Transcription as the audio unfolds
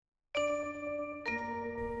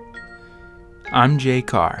I'm Jay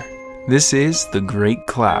Carr. This is The Great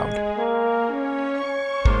Cloud.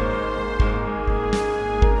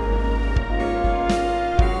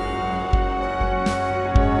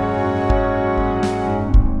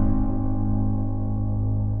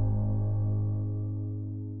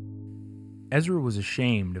 Ezra was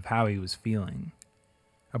ashamed of how he was feeling.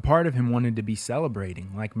 A part of him wanted to be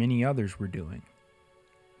celebrating like many others were doing.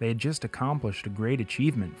 They had just accomplished a great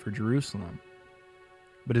achievement for Jerusalem.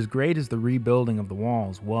 But as great as the rebuilding of the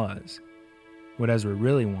walls was, what Ezra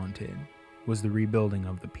really wanted was the rebuilding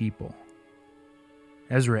of the people.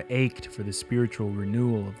 Ezra ached for the spiritual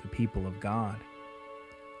renewal of the people of God.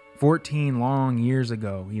 14 long years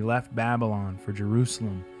ago, he left Babylon for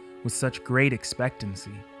Jerusalem with such great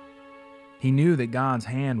expectancy. He knew that God's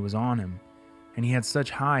hand was on him, and he had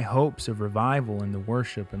such high hopes of revival in the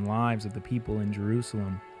worship and lives of the people in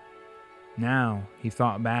Jerusalem. Now, he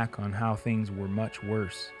thought back on how things were much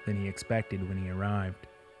worse than he expected when he arrived.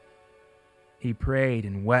 He prayed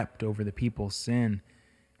and wept over the people's sin,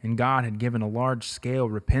 and God had given a large-scale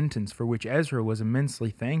repentance for which Ezra was immensely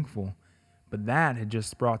thankful, but that had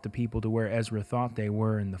just brought the people to where Ezra thought they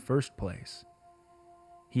were in the first place.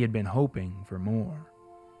 He had been hoping for more.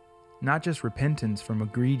 Not just repentance from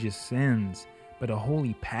egregious sins, but a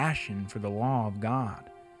holy passion for the law of God.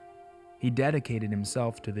 He dedicated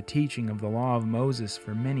himself to the teaching of the law of Moses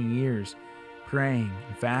for many years, praying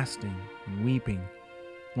and fasting and weeping,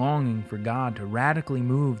 longing for God to radically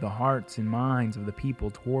move the hearts and minds of the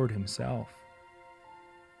people toward himself.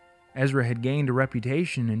 Ezra had gained a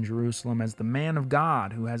reputation in Jerusalem as the man of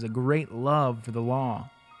God who has a great love for the law,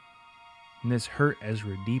 and this hurt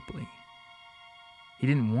Ezra deeply. He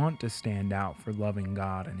didn't want to stand out for loving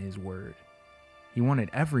God and His Word. He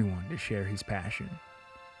wanted everyone to share his passion.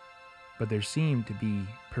 But there seemed to be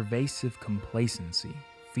pervasive complacency,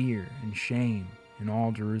 fear, and shame in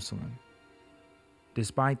all Jerusalem.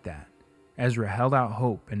 Despite that, Ezra held out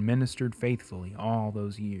hope and ministered faithfully all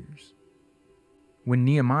those years. When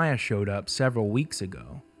Nehemiah showed up several weeks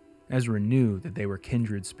ago, Ezra knew that they were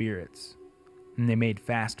kindred spirits, and they made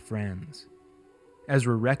fast friends.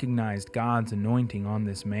 Ezra recognized God's anointing on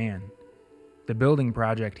this man. The building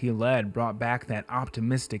project he led brought back that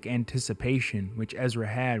optimistic anticipation which Ezra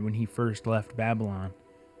had when he first left Babylon.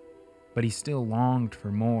 But he still longed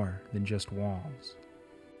for more than just walls.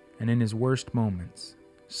 And in his worst moments,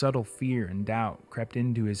 subtle fear and doubt crept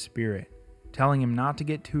into his spirit, telling him not to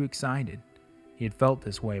get too excited. He had felt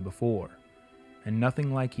this way before, and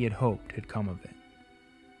nothing like he had hoped had come of it.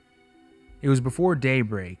 It was before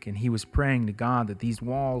daybreak, and he was praying to God that these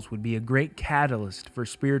walls would be a great catalyst for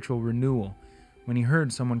spiritual renewal, when he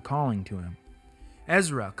heard someone calling to him.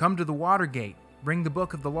 "Ezra, come to the water gate. Bring the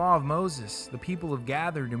book of the law of Moses. The people have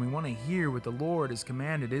gathered, and we want to hear what the Lord has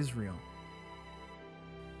commanded Israel."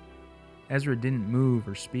 Ezra didn't move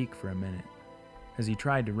or speak for a minute, as he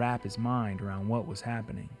tried to wrap his mind around what was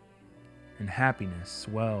happening, and happiness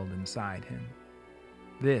swelled inside him.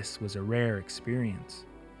 This was a rare experience.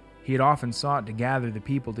 He had often sought to gather the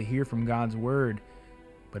people to hear from God's word,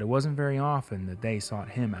 but it wasn't very often that they sought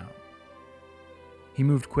him out. He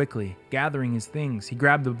moved quickly, gathering his things. He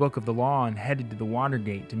grabbed the book of the law and headed to the water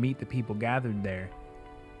gate to meet the people gathered there.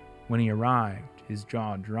 When he arrived, his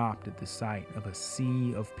jaw dropped at the sight of a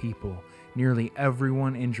sea of people, nearly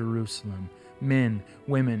everyone in Jerusalem, men,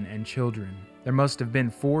 women, and children. There must have been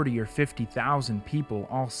 40 or 50,000 people,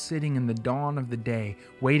 all sitting in the dawn of the day,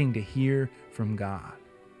 waiting to hear from God.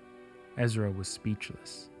 Ezra was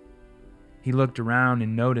speechless. He looked around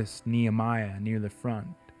and noticed Nehemiah near the front,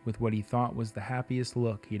 with what he thought was the happiest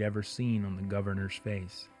look he'd ever seen on the governor's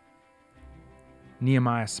face.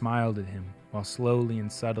 Nehemiah smiled at him while slowly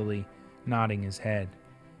and subtly nodding his head,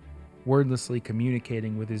 wordlessly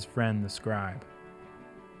communicating with his friend the scribe.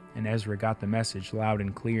 And Ezra got the message loud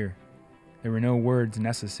and clear. There were no words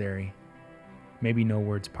necessary, maybe no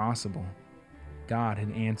words possible. God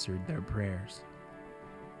had answered their prayers.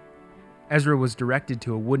 Ezra was directed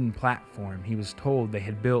to a wooden platform he was told they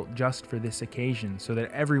had built just for this occasion so that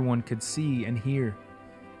everyone could see and hear.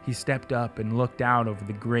 He stepped up and looked out over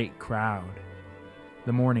the great crowd.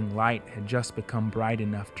 The morning light had just become bright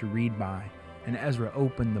enough to read by, and Ezra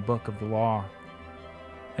opened the book of the law.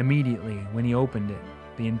 Immediately, when he opened it,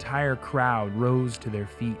 the entire crowd rose to their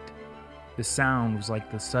feet. The sound was like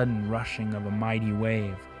the sudden rushing of a mighty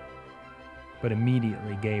wave, but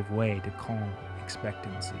immediately gave way to calm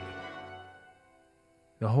expectancy.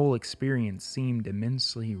 The whole experience seemed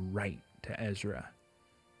immensely right to Ezra.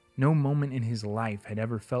 No moment in his life had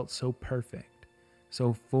ever felt so perfect,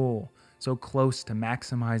 so full, so close to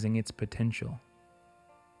maximizing its potential.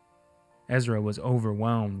 Ezra was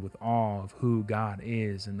overwhelmed with awe of who God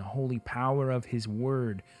is and the holy power of His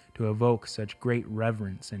word to evoke such great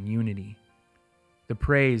reverence and unity. The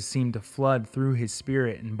praise seemed to flood through his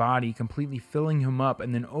spirit and body, completely filling him up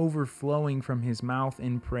and then overflowing from his mouth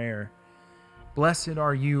in prayer. Blessed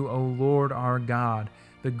are you, O Lord our God,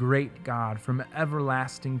 the great God, from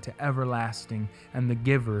everlasting to everlasting, and the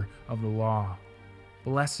giver of the law.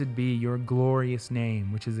 Blessed be your glorious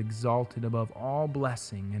name, which is exalted above all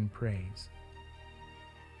blessing and praise.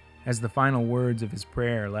 As the final words of his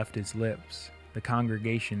prayer left his lips, the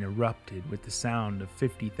congregation erupted with the sound of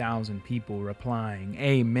 50,000 people replying,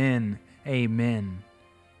 Amen, Amen,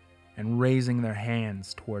 and raising their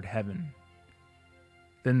hands toward heaven.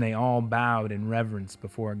 Then they all bowed in reverence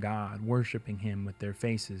before God, worshiping Him with their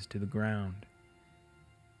faces to the ground.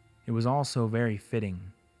 It was also very fitting,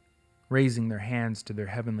 raising their hands to their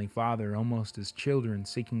heavenly Father almost as children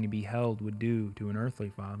seeking to be held would do to an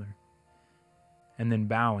earthly father, and then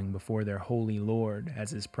bowing before their holy Lord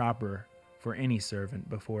as is proper for any servant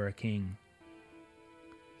before a king.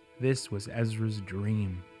 This was Ezra's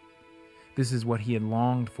dream. This is what he had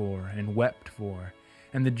longed for and wept for,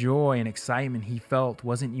 and the joy and excitement he felt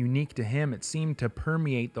wasn't unique to him. It seemed to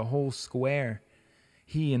permeate the whole square.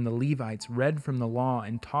 He and the Levites read from the law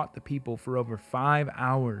and taught the people for over 5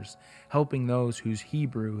 hours, helping those whose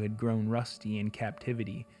Hebrew had grown rusty in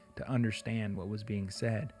captivity to understand what was being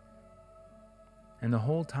said. And the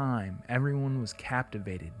whole time, everyone was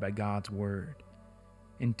captivated by God's word,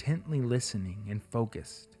 intently listening and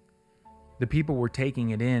focused. The people were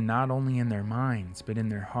taking it in not only in their minds, but in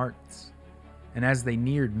their hearts. And as they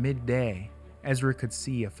neared midday, Ezra could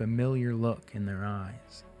see a familiar look in their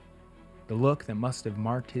eyes, the look that must have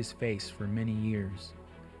marked his face for many years.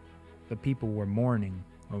 The people were mourning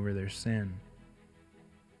over their sin.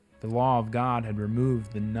 The law of God had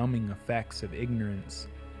removed the numbing effects of ignorance,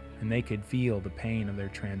 and they could feel the pain of their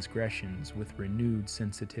transgressions with renewed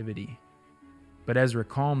sensitivity. But Ezra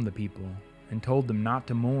calmed the people and told them not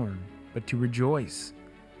to mourn, but to rejoice.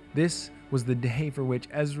 This was the day for which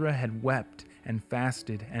Ezra had wept and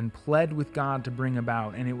fasted and pled with God to bring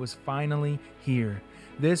about, and it was finally here.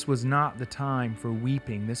 This was not the time for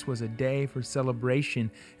weeping. This was a day for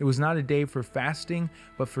celebration. It was not a day for fasting,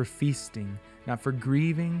 but for feasting, not for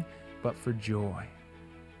grieving, but for joy.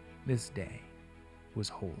 This day was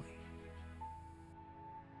holy.